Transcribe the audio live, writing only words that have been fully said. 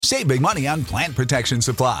Save big money on plant protection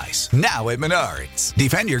supplies. Now at Menards.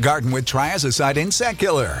 Defend your garden with Triazicide Insect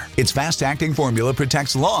Killer. Its fast-acting formula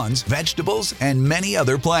protects lawns, vegetables, and many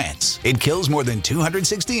other plants. It kills more than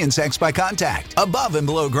 260 insects by contact, above and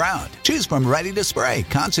below ground. Choose from ready to spray,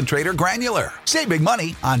 concentrate, or granular. Save big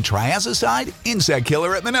money on Triazicide Insect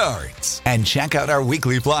Killer at Menards. And check out our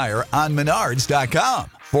weekly flyer on Menards.com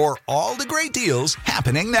for all the great deals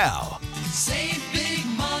happening now. Save big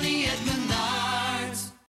money at Menards.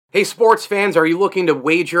 Hey, sports fans, are you looking to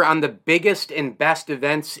wager on the biggest and best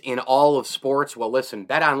events in all of sports? Well, listen,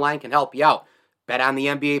 BetOnline can help you out. Bet on the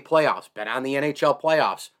NBA playoffs. Bet on the NHL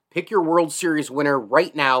playoffs. Pick your World Series winner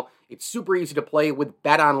right now. It's super easy to play with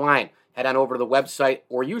BetOnline. Head on over to the website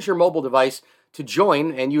or use your mobile device to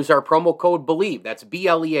join and use our promo code BELIEVE. That's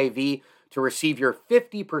BLEAV to receive your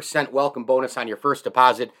 50% welcome bonus on your first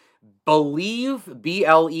deposit. BELIEVE,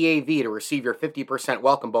 BLEAV, to receive your 50%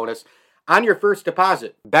 welcome bonus on your first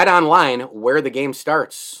deposit. Bet online, where the game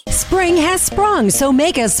starts. Spring has sprung, so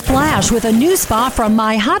make a splash with a new spa from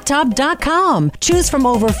MyHotTub.com. Choose from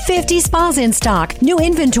over 50 spas in stock, new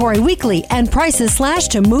inventory weekly, and prices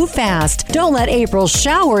slashed to move fast. Don't let April's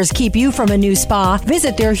showers keep you from a new spa.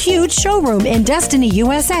 Visit their huge showroom in Destiny,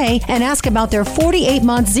 USA, and ask about their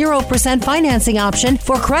 48-month 0% financing option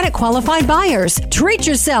for credit-qualified buyers. Treat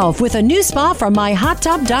yourself with a new spa from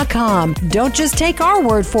MyHotTub.com. Don't just take our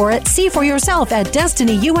word for it. See for yourself at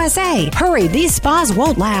Destiny, USA. Hurry, these spas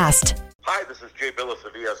won't last. Hi, this is Jay Billis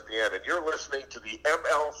of ESPN, and you're listening to the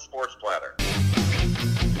ML Sports Platter.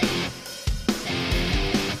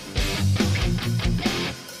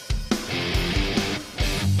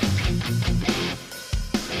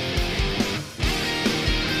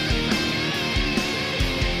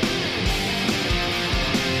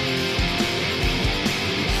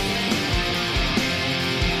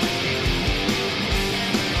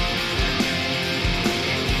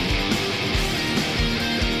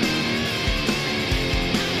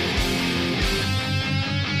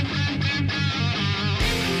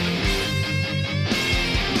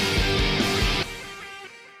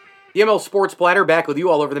 The ML Sports Platter back with you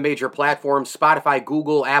all over the major platforms, Spotify,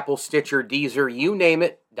 Google, Apple, Stitcher, Deezer, you name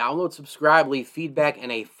it. Download, subscribe, leave feedback, and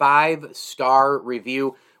a 5-star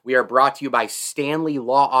review. We are brought to you by Stanley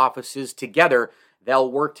Law Offices. Together, they'll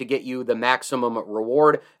work to get you the maximum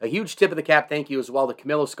reward. A huge tip of the cap thank you as well to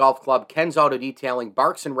Camillus Golf Club, Ken's Auto Detailing,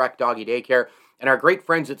 Barks and Rec Doggy Daycare, and our great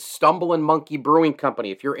friends at Stumblin' Monkey Brewing Company.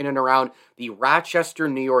 If you're in and around the Rochester,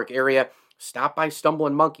 New York area, stop by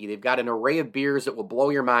Stumblin' Monkey. They've got an array of beers that will blow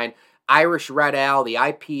your mind. Irish Red Ale, the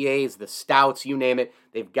IPAs, the stouts, you name it.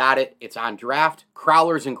 They've got it. It's on draft.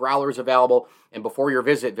 Crowlers and growlers available. And before your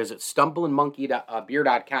visit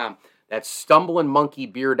stumblinmonkeybeer.com. That's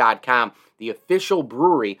stumblinmonkeybeer.com. The official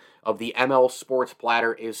brewery of the ML Sports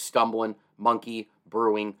Platter is Stumblin' Monkey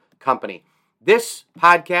Brewing Company. This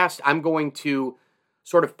podcast, I'm going to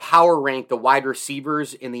sort of power rank the wide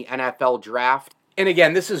receivers in the NFL draft. And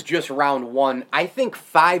again, this is just round one. I think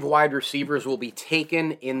 5 wide receivers will be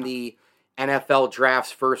taken in the NFL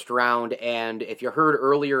draft's first round. And if you heard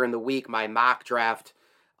earlier in the week, my mock draft,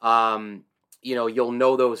 you'll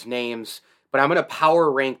know those names. But I'm going to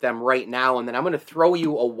power rank them right now. And then I'm going to throw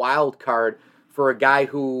you a wild card for a guy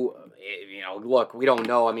who, look, we don't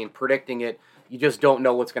know. I mean, predicting it, you just don't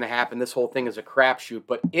know what's going to happen. This whole thing is a crapshoot.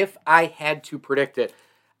 But if I had to predict it,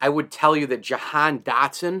 I would tell you that Jahan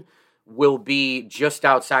Dotson will be just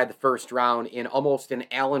outside the first round in almost an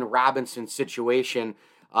Allen Robinson situation,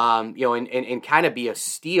 and kind of be a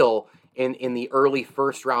steal in the early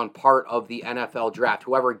first round part of the NFL draft.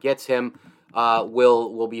 Whoever gets him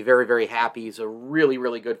will be very, very happy. He's a really,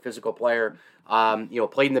 really good physical player.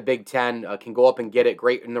 Played in the Big Ten, can go up and get it,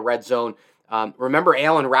 great in the red zone. Remember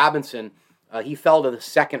Allen Robinson, he fell to the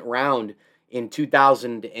second round in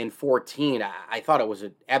 2014. I thought it was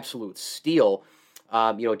an absolute steal.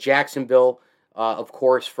 Jacksonville, of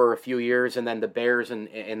course, for a few years, and then the Bears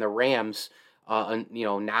and the Rams,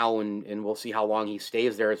 now, and we'll see how long he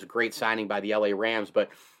stays there. It's a great signing by the LA Rams, but,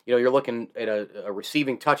 you're looking at a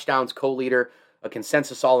receiving touchdowns co-leader, a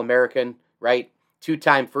consensus All-American, right?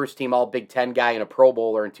 2-time first-team All-Big Ten guy and a Pro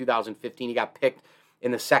Bowler in 2015. He got picked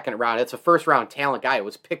in the second round. It's a first-round talent guy. It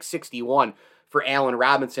was pick 61 for Allen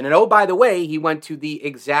Robinson. And, oh, by the way, he went to the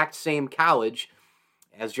exact same college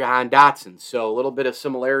as Jahan Dotson. So a little bit of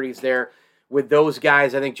similarities there with those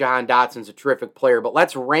guys. I think Jahan Dotson's a terrific player. But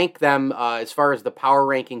let's rank them as far as the power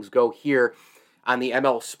rankings go here on the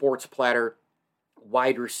ML Sports Platter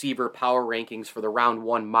wide receiver power rankings for the round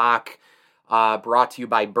one mock, brought to you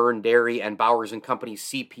by Burn Dairy and Bowers & Company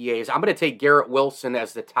CPAs. I'm going to take Garrett Wilson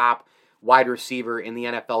as the top wide receiver in the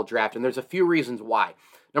NFL draft, and there's a few reasons why.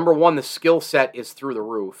 Number one, the skill set is through the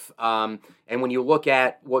roof. And when you look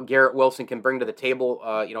at what Garrett Wilson can bring to the table,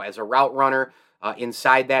 as a route runner,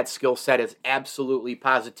 inside that skill set is absolutely,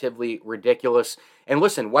 positively ridiculous. And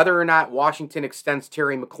listen, whether or not Washington extends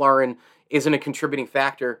Terry McLaurin isn't a contributing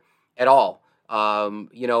factor at all.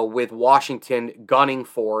 With Washington gunning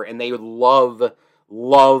for, and they would love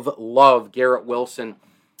Garrett Wilson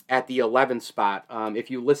at the 11 spot. If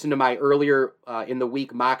you listen to my earlier in the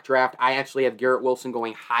week mock draft, I actually have Garrett Wilson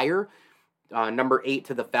going higher, number 8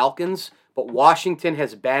 to the Falcons. But Washington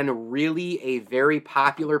has been really a very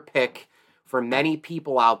popular pick for many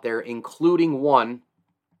people out there, including one,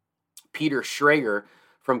 Peter Schrager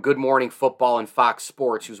from Good Morning Football and Fox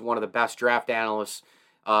Sports, who's one of the best draft analysts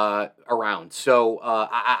around. So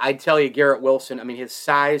I'd tell you, Garrett Wilson, I mean, his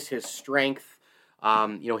size, his strength,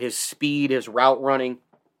 his speed, his route running,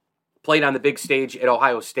 played on the big stage at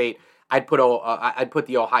Ohio State. I'd put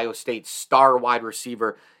the Ohio State star wide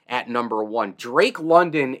receiver at number 1. Drake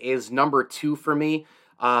London is number 2 for me.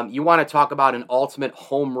 You want to talk about an ultimate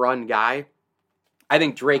home run guy? I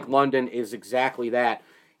think Drake London is exactly that.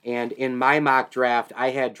 And in my mock draft,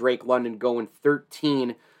 I had Drake London going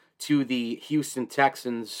 13 to the Houston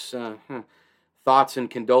Texans. Thoughts and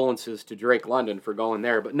condolences to Drake London for going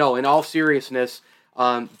there. But no, in all seriousness,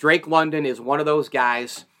 Drake London is one of those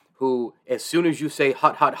guys who, as soon as you say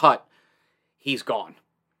hut, hut, hut, he's gone.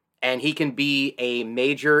 And he can be a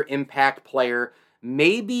major impact player,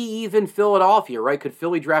 maybe even Philadelphia, right? Could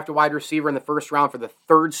Philly draft a wide receiver in the first round for the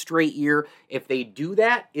 3rd straight year? If they do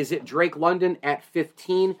that, is it Drake London at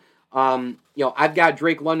 15? I've got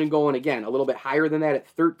Drake London going, again, a little bit higher than that at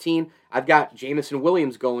 13. I've got Jameson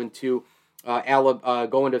Williams going to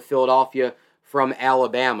Philadelphia from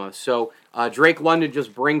Alabama. So Drake London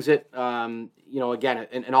just brings it, again,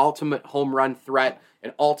 an ultimate home run threat,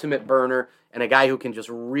 an ultimate burner, and a guy who can just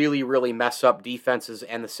really, really mess up defenses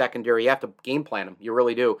and the secondary. You have to game plan him. You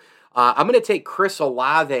really do. I'm going to take Chris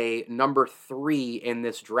Olave, number 3 in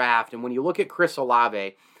this draft. And when you look at Chris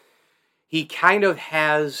Olave, he kind of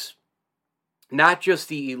has not just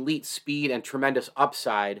the elite speed and tremendous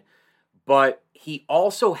upside, but he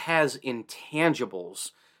also has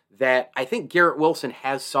intangibles that I think Garrett Wilson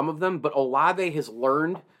has some of them, but Olave has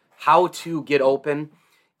learned how to get open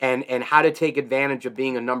and how to take advantage of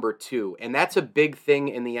being a number 2. And that's a big thing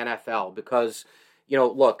in the NFL because,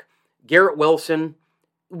 look, Garrett Wilson,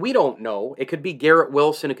 we don't know. It could be Garrett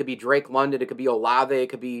Wilson, it could be Drake London, it could be Olave, it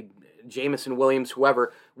could be Jameson Williams,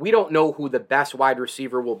 whoever. We don't know who the best wide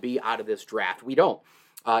receiver will be out of this draft. We don't.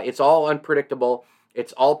 It's all unpredictable.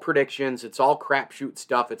 It's all predictions. It's all crapshoot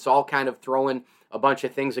stuff. It's all kind of throwing a bunch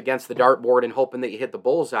of things against the dartboard and hoping that you hit the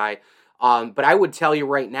bullseye. But I would tell you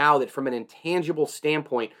right now that from an intangible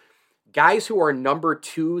standpoint, guys who are number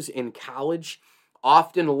 2s in college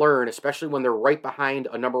often learn, especially when they're right behind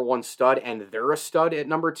a number 1 stud and they're a stud at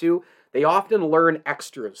number 2, they often learn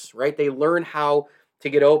extras, right? They learn how to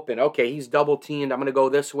get open. Okay, he's double teamed. I'm going to go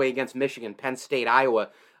this way against Michigan, Penn State, Iowa.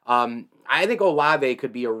 I think Olave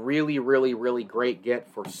could be a really, really, really great get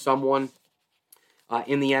for someone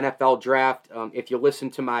in the NFL draft. If you listen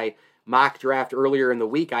to my mock draft earlier in the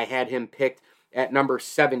week, I had him picked at number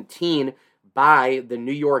 17 by the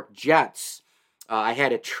New York Jets. I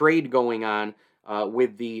had a trade going on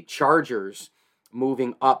with the Chargers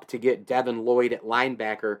moving up to get Devin Lloyd at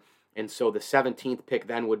linebacker, and so the 17th pick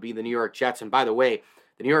then would be the New York Jets. And by the way,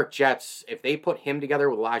 the New York Jets, if they put him together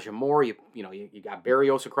with Elijah Moore, you got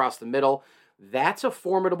Berrios across the middle, that's a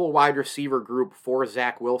formidable wide receiver group for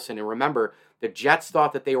Zach Wilson. And remember, the Jets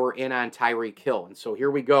thought that they were in on Tyreek Hill. And so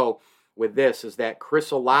here we go with this, is that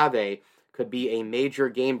Chris Olave could be a major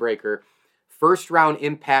game breaker, first-round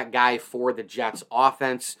impact guy for the Jets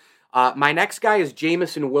offense. My next guy is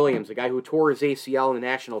Jameson Williams, a guy who tore his ACL in the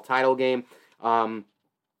national title game,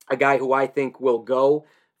 a guy who I think will go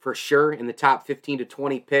for sure in the top 15 to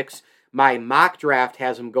 20 picks. My mock draft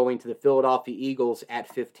has him going to the Philadelphia Eagles at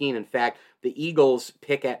 15. In fact, the Eagles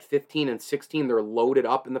pick at 15 and 16. They're loaded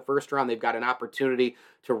up in the first round. They've got an opportunity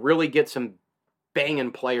to really get some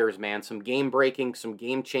banging players, man. Some game-breaking, some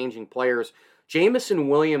game-changing players. Jameson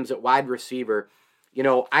Williams at wide receiver,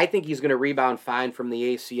 I think he's going to rebound fine from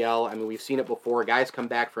the ACL. I mean, we've seen it before. Guys come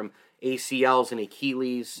back from ACLs and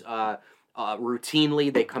Achilles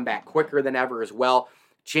routinely. They come back quicker than ever as well.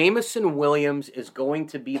 Jameson Williams is going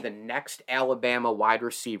to be the next Alabama wide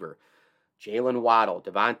receiver. Jalen Waddle,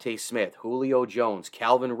 Devontae Smith, Julio Jones,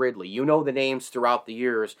 Calvin Ridley. You know the names throughout the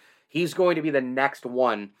years. He's going to be the next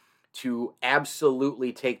one to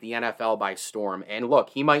absolutely take the NFL by storm. And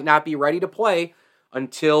look, he might not be ready to play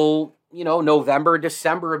until, November,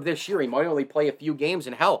 December of this year. He might only play a few games.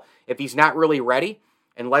 And hell, if he's not really ready,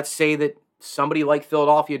 and let's say that, somebody like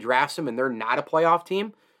Philadelphia drafts him and they're not a playoff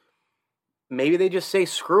team, maybe they just say,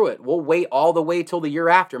 screw it. We'll wait all the way till the year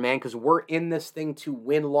after, man, because we're in this thing to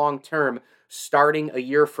win long-term starting a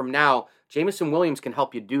year from now. Jameson Williams can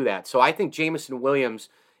help you do that. So I think Jameson Williams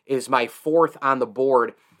is my fourth on the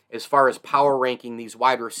board as far as power ranking these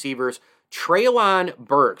wide receivers. Treylon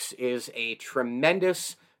Burks is a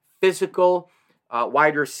tremendous physical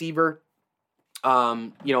wide receiver.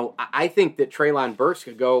 I think that Treylon Burks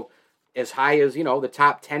could go as high as, the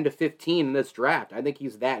top 10 to 15 in this draft. I think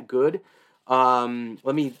he's that good.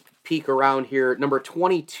 Let me peek around here. Number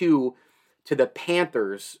 22 to the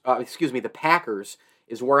the Packers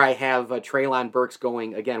is where I have Treylon Burks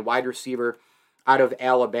going. Again, wide receiver out of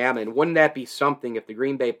Alabama. And wouldn't that be something if the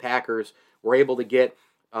Green Bay Packers were able to get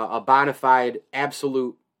a bona fide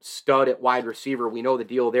absolute stud at wide receiver? We know the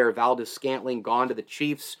deal there. Valdes-Scantling gone to the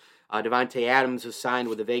Chiefs. Devontae Adams is signed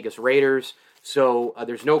with the Vegas Raiders. So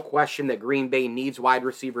there's no question that Green Bay needs wide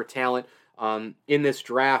receiver talent. In this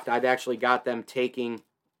draft, I've actually got them taking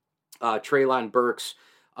Treylon Burks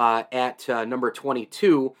at number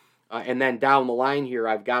 22. And then down the line here,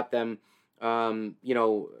 I've got them,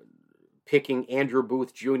 picking Andrew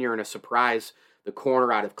Booth Jr. in a surprise, the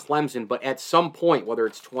corner out of Clemson. But at some point, whether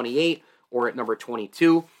it's 28 or at number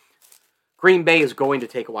 22, Green Bay is going to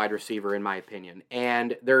take a wide receiver, in my opinion.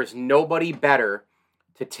 And there's nobody better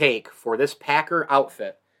to take for this Packer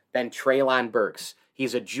outfit than Treylon Burks.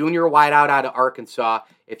 He's a junior wideout out of Arkansas.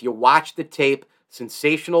 If you watch the tape,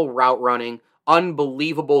 sensational route running,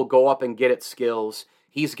 unbelievable go up and get it skills.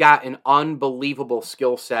 He's got an unbelievable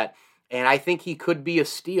skill set, and I think he could be a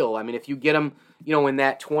steal. I mean, if you get him, in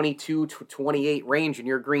that 22 to 28 range in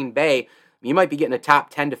your Green Bay, you might be getting a top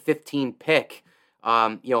 10 to 15 pick,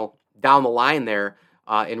 down the line there,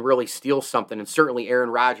 and really steal something. And certainly Aaron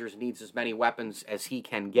Rodgers needs as many weapons as he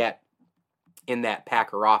can get in that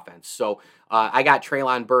Packer offense. So I got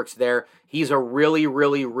Treylon Burks there. He's a really,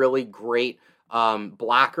 really, really great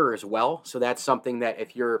blocker as well. So that's something that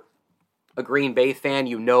if you're a Green Bay fan,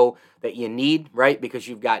 that you need, right? Because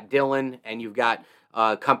you've got Dillon and you've got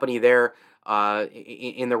company there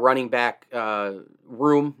in the running back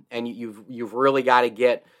room, and you've really got to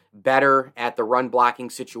get better at the run blocking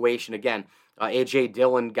situation. Again, A.J.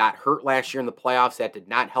 Dillon got hurt last year in the playoffs. That did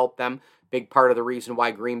not help them. Big part of the reason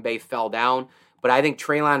why Green Bay fell down. But I think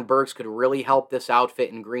Treylon Burks could really help this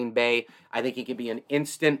outfit in Green Bay. I think he could be an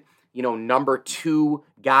instant, number 2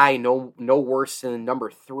 guy, no worse than number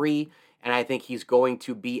 3. And I think he's going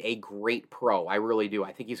to be a great pro. I really do.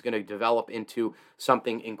 I think he's going to develop into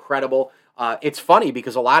something incredible. It's funny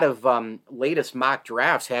because a lot of latest mock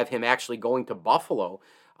drafts have him actually going to Buffalo,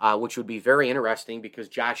 which would be very interesting because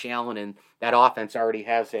Josh Allen and that offense already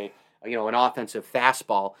has an offensive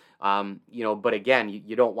fastball. But again,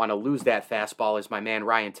 you don't want to lose that fastball, as my man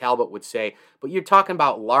Ryan Talbot would say. But you're talking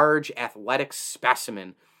about large athletic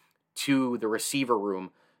specimen to the receiver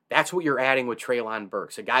room. That's what you're adding with Treylon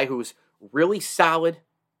Burks, a guy who's really solid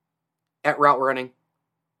at route running,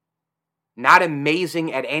 not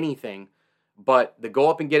amazing at anything, but the go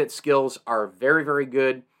up and get it skills are very, very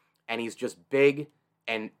good, and he's just big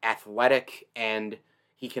and athletic, and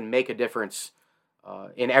he can make a difference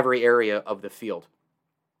in every area of the field.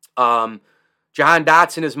 Jahan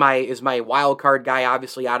Dotson is my wild card guy,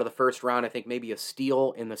 obviously out of the first round. I think maybe a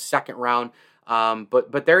steal in the second round.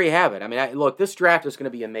 But there you have it. I mean, look, this draft is going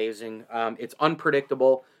to be amazing. It's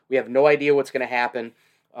unpredictable. We have no idea what's going to happen.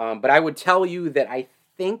 But I would tell you that I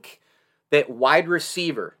think that wide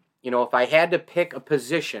receiver, if I had to pick a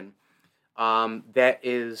position that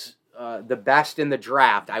is the best in the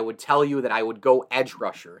draft, I would tell you that I would go edge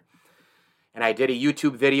rusher. And I did a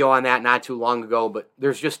YouTube video on that not too long ago, but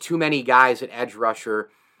there's just too many guys at edge rusher.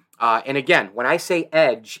 And again, when I say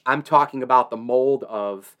edge, I'm talking about the mold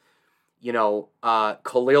of,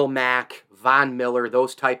 Khalil Mack, Von Miller,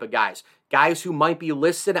 those type of guys. Guys who might be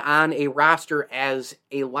listed on a roster as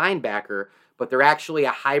a linebacker, but they're actually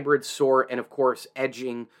a hybrid sort, and of course, edge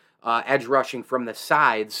rushing from the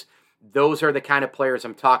sides. Those are the kind of players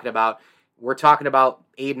I'm talking about. We're talking about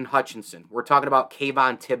Aiden Hutchinson. We're talking about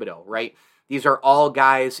Kayvon Thibodeau, right? These are all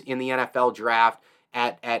guys in the NFL draft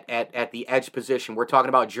at the edge position. We're talking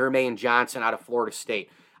about Jermaine Johnson out of Florida State.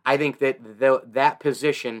 I think that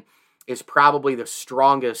position is probably the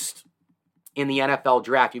strongest in the NFL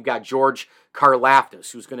draft. You've got George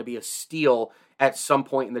Karlaftis, who's going to be a steal at some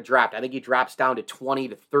point in the draft. I think he drops down to 20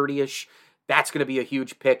 to 30-ish. That's going to be a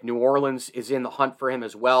huge pick. New Orleans is in the hunt for him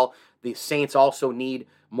as well. The Saints also need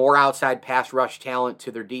more outside pass rush talent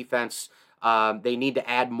to their defense. They need to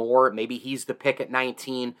add more. Maybe he's the pick at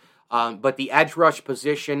 19. But the edge rush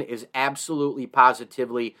position is absolutely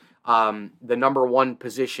positively the number one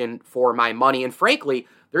position for my money. And frankly,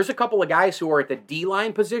 there's a couple of guys who are at the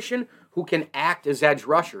D-line position who can act as edge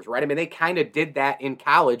rushers, right? I mean, they kind of did that in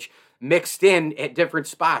college, mixed in at different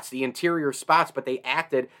spots, the interior spots, but they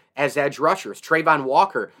acted as edge rushers. Trayvon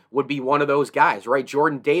Walker would be one of those guys, right?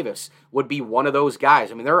 Jordan Davis would be one of those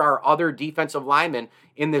guys. I mean, there are other defensive linemen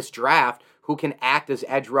in this draft who can act as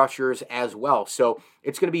edge rushers as well. So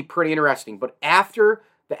it's going to be pretty interesting. But after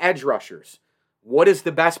the edge rushers, what is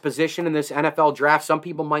the best position in this NFL draft? Some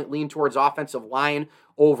people might lean towards offensive line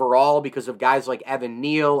overall because of guys like Evan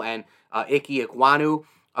Neal and Ike Ekwonu.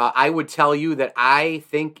 I would tell you that I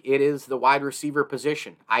think it is the wide receiver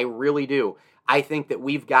position. I really do. I think that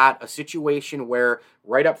we've got a situation where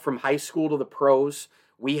right up from high school to the pros,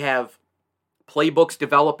 we have playbooks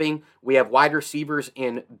developing. We have wide receivers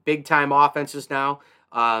in big-time offenses now.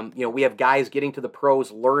 We have guys getting to the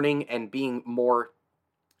pros, learning and being more,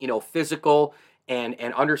 physical and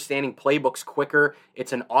understanding playbooks quicker.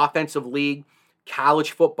 It's an offensive league.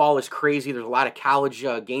 College football is crazy. There's a lot of college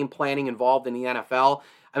game planning involved in the NFL.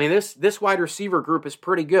 I mean, this wide receiver group is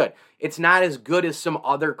pretty good. It's not as good as some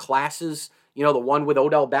other classes, the one with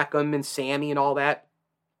Odell Beckham and Sammy and all that.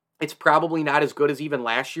 It's probably not as good as even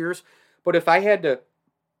last year's. But if I had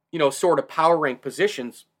to, sort of power rank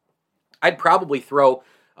positions, I'd probably throw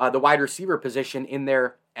the wide receiver position in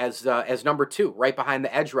there as number 2, right behind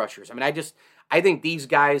the edge rushers. I mean, I think these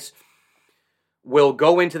guys will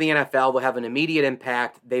go into the NFL. They'll have an immediate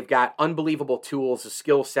impact. They've got unbelievable tools, a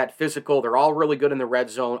skill set, physical. They're all really good in the red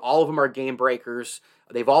zone. All of them are game breakers.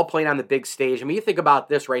 They've all played on the big stage. I mean, you think about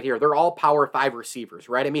this right here. They're all Power 5 receivers,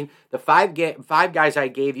 right? I mean, the five guys I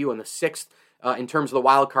gave you, and the sixth in terms of the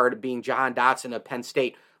wild card being Jahan Dotson of Penn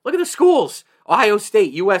State. Look at the schools: Ohio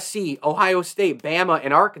State, USC, Ohio State, Bama,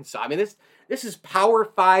 and Arkansas. I mean, this is Power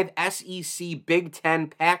 5, SEC, Big 10,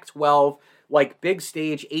 Pac-12, like big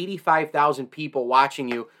stage, 85,000 people watching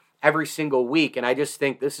you every single week. And I just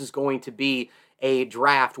think this is going to be a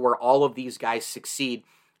draft where all of these guys succeed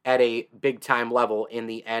at a big-time level in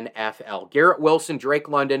the NFL. Garrett Wilson, Drake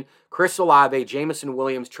London, Chris Olave, Jamison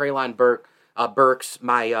Williams, Treylon Burks,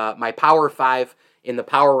 my Power 5 in the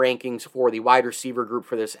power rankings for the wide receiver group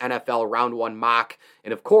for this NFL Round 1 mock.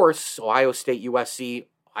 And, of course, Ohio State, USC,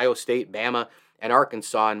 Ohio State, Bama, and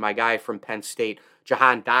Arkansas, and my guy from Penn State,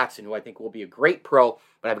 Jahan Dotson, who I think will be a great pro,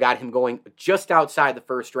 but I've got him going just outside the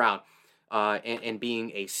first round and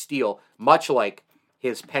being a steal, much like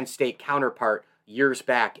his Penn State counterpart years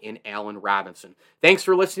back in Allen Robinson. Thanks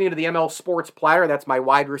for listening to the ML Sports Platter. That's my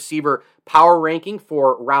wide receiver power ranking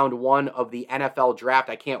for round 1 of the NFL draft.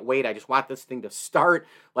 I can't wait. I just want this thing to start.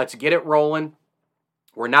 Let's get it rolling.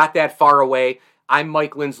 We're not that far away. I'm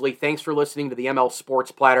Mike Lindsley. Thanks for listening to the ML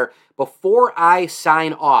Sports Platter. Before I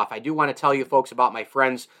sign off, I do want to tell you folks about my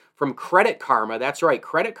friends from Credit Karma. That's right.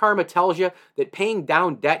 Credit Karma tells you that paying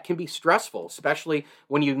down debt can be stressful, especially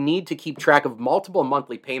when you need to keep track of multiple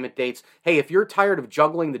monthly payment dates. Hey, if you're tired of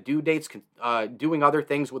juggling the due dates, doing other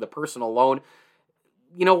things with a personal loan,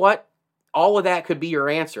 you know what? All of that could be your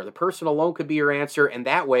answer. The personal loan could be your answer, and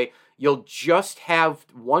that way you'll just have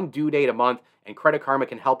one due date a month, and Credit Karma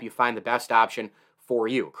can help you find the best option for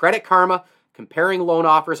you. Credit Karma, comparing loan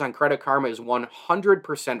offers on Credit Karma is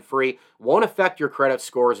 100% free, won't affect your credit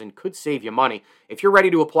scores, and could save you money. If you're ready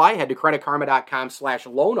to apply, head to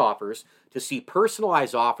creditkarma.com/loan offers to see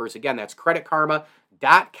personalized offers. Again, that's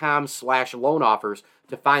creditkarma.com/loan offers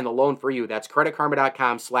to find the loan for you. That's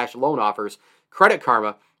creditkarma.com/loan offers. Credit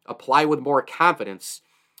Karma, apply with more confidence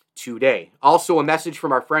today. Also, a message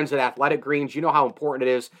from our friends at Athletic Greens. You know how important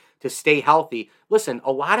it is to stay healthy. Listen,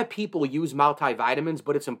 a lot of people use multivitamins,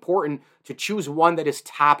 but it's important to choose one that is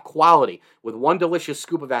top quality. With one delicious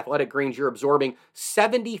scoop of Athletic Greens, you're absorbing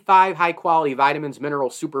 75 high-quality vitamins,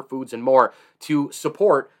 minerals, superfoods, and more to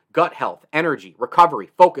support gut health, energy, recovery,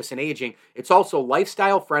 focus, and aging. It's also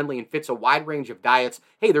lifestyle friendly and fits a wide range of diets.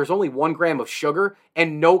 Hey, there's only 1 gram of sugar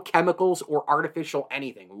and no chemicals or artificial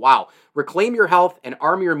anything. Wow. Reclaim your health and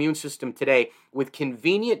arm your immune system today with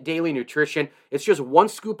convenient daily nutrition. It's just 1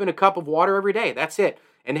 scoop in a cup of water every day. That's it.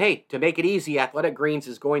 And hey, to make it easy, Athletic Greens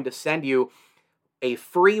is going to send you a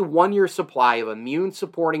free 1-year supply of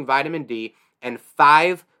immune-supporting vitamin D and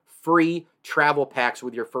 5 free travel packs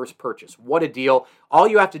with your first purchase. What a deal. All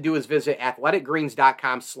you have to do is visit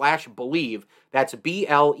athleticgreens.com/believe. That's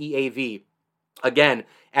BLEAV. Again,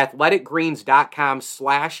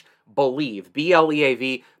 athleticgreens.com/believe.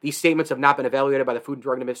 BLEAV. These statements have not been evaluated by the Food and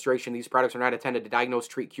Drug Administration. These products are not intended to diagnose,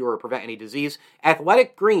 treat, cure, or prevent any disease.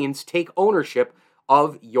 Athletic Greens, take ownership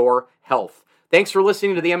of your health. Thanks for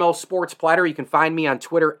listening to the ML Sports Platter. You can find me on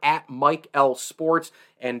Twitter at Mike L. Sports.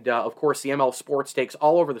 And, of course, the ML Sports takes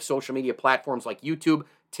all over the social media platforms like YouTube,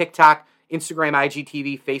 TikTok, Instagram,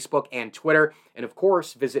 IGTV, Facebook, and Twitter. And of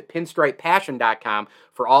course, visit pinstripepassion.com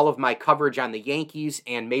for all of my coverage on the Yankees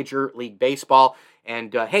and Major League Baseball.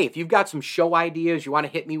 And hey, if you've got some show ideas, you want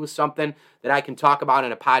to hit me with something that I can talk about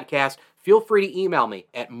in a podcast, feel free to email me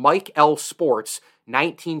at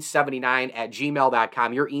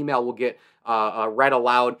MikeLSports1979@gmail.com. Your email will get read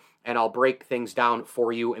aloud, and I'll break things down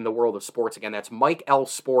for you in the world of sports. Again, that's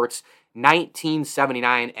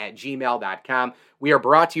MikeLSports1979@gmail.com. We are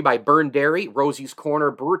brought to you by Burn Dairy, Rosie's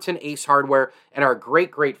Corner, Brewerton Ace Hardware, and our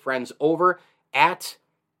great, great friends over at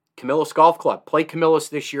Camillus Golf Club. Play Camillus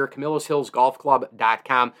this year,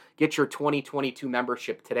 CamillusHillsGolfClub.com. Get your 2022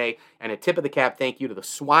 membership today. And a tip of the cap thank you to the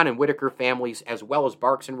Swan and Whitaker families, as well as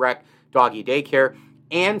Barks and Rec, Doggy Daycare,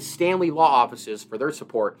 and Stanley Law Offices for their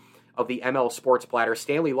support of the ML Sports Platter.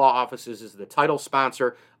 Stanley Law Offices is the title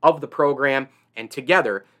sponsor of the program, and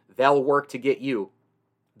together they'll work to get you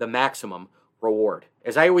the maximum reward.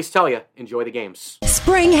 As I always tell you, enjoy the games.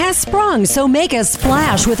 Spring has sprung, so make a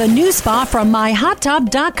splash with a new spa from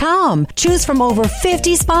MyHotTub.com. Choose from over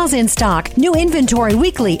 50 spas in stock, new inventory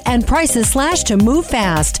weekly, and prices slashed to move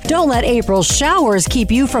fast. Don't let April's showers keep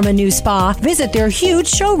you from a new spa. Visit their huge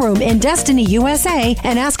showroom in Destiny, USA,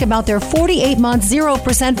 and ask about their 48-month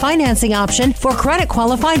 0% financing option for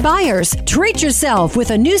credit-qualified buyers. Treat yourself with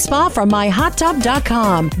a new spa from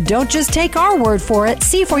MyHotTub.com. Don't just take our word for it.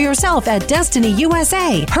 See for yourself at Destiny, USA.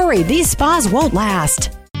 Hurry, these spas won't last.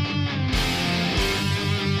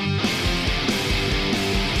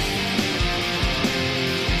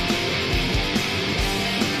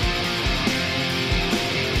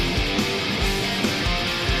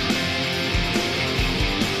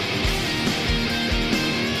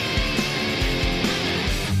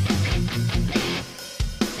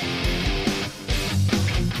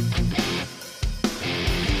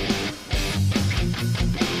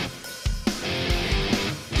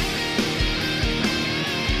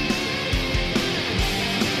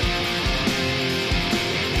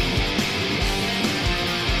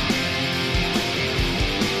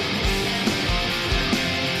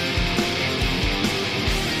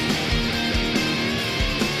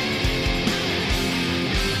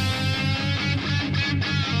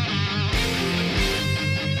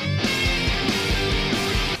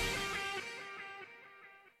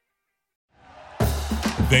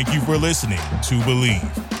 Thank you for listening to Believe.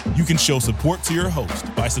 You can show support to your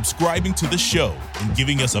host by subscribing to the show and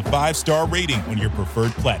giving us a 5-star rating on your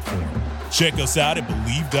preferred platform. Check us out at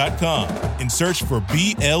Believe.com and search for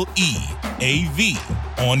BLEAV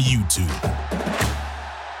on YouTube.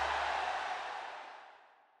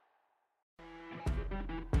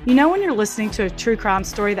 You know when you're listening to a true crime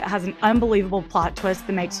story that has an unbelievable plot twist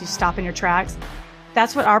that makes you stop in your tracks?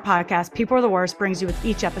 That's what our podcast, People Are the Worst, brings you with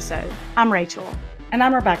each episode. I'm Rachel. And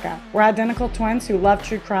I'm Rebecca. We're identical twins who love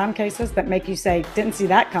true crime cases that make you say, didn't see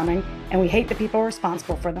that coming, and we hate the people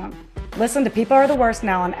responsible for them. Listen to People Are the Worst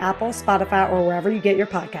now on Apple, Spotify, or wherever you get your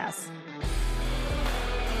podcasts.